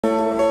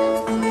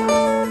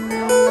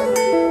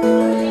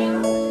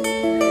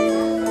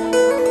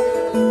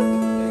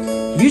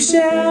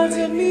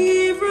sheltered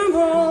me from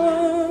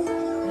harm,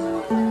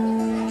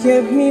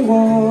 kept me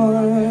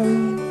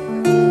warm,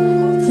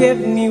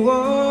 kept me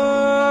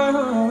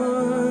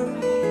warm.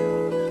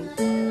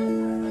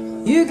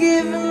 You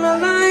gave my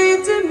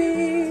life to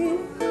me,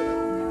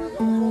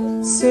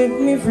 set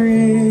me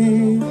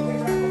free,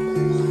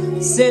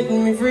 set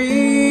me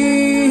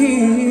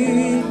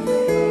free.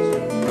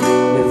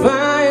 The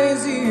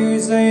finest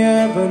years I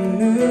ever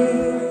knew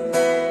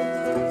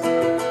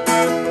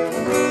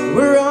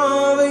were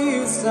all the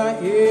years I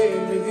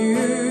had with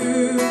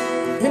you,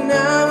 and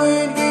I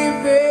would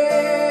give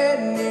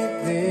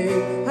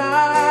anything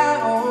I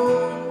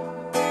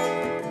own,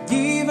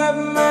 give up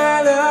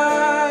my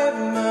life,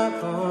 my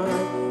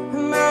heart,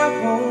 my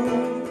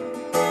home,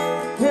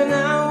 and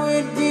I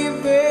would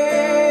give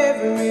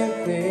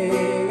everything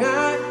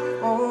I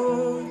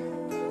own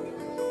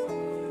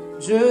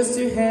just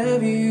to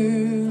have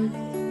you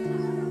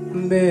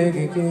back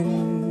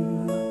again.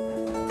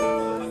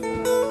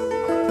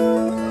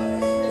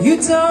 You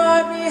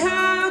taught me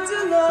how to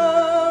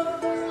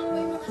love,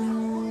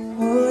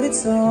 what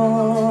it's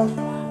all,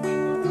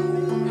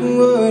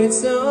 what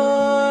it's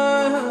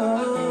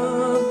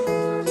all.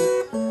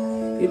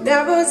 You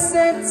never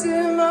said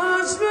too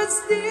much, but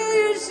still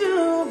you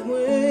showed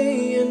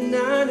me, and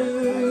I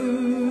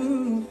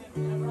knew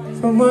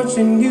from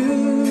watching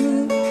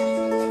you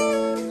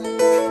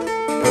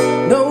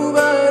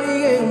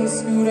nobody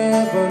else could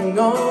ever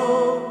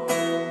know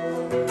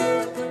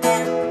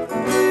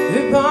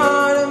the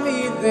part of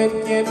me that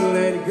can't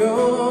let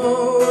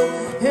go,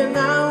 and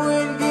I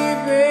would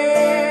give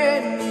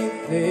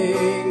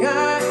anything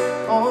I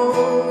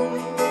own,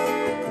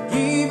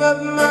 give up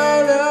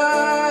my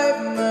life,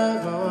 my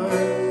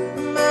heart,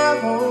 my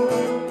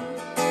home,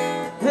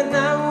 and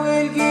I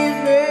would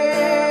give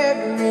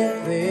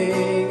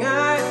everything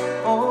I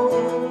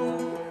own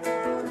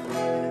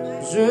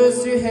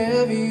just to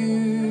have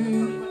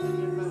you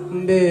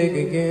back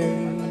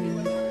again.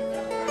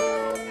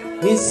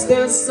 Is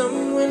there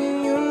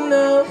someone you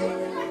know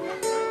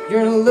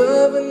you're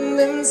loving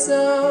them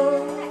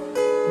so,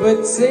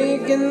 but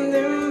taking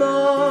them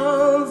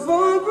all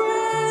for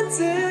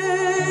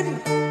granted?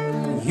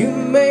 You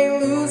may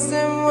lose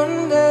them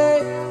one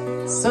day,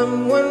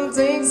 someone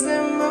takes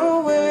them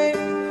away,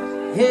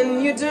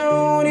 and you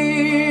don't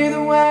hear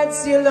the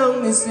words you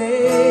long to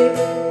say.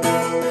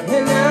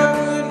 And I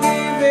would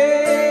give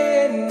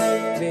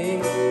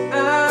anything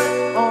I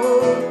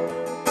own,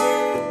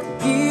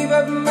 give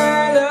up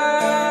my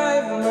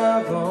life,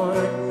 my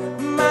heart,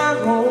 my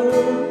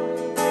home,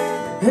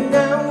 and I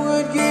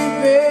would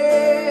give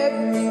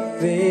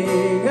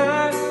everything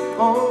I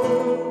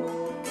own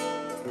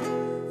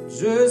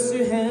just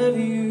to have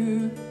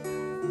you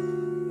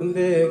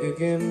back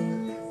again,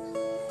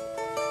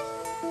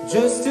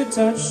 just to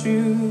touch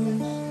you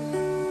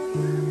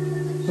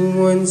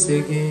once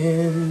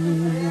again.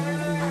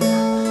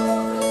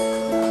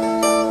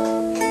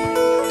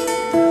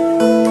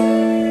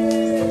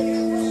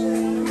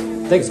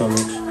 Thanks so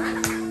much.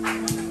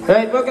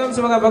 Right, welcome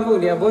sa mga bago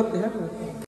niabot.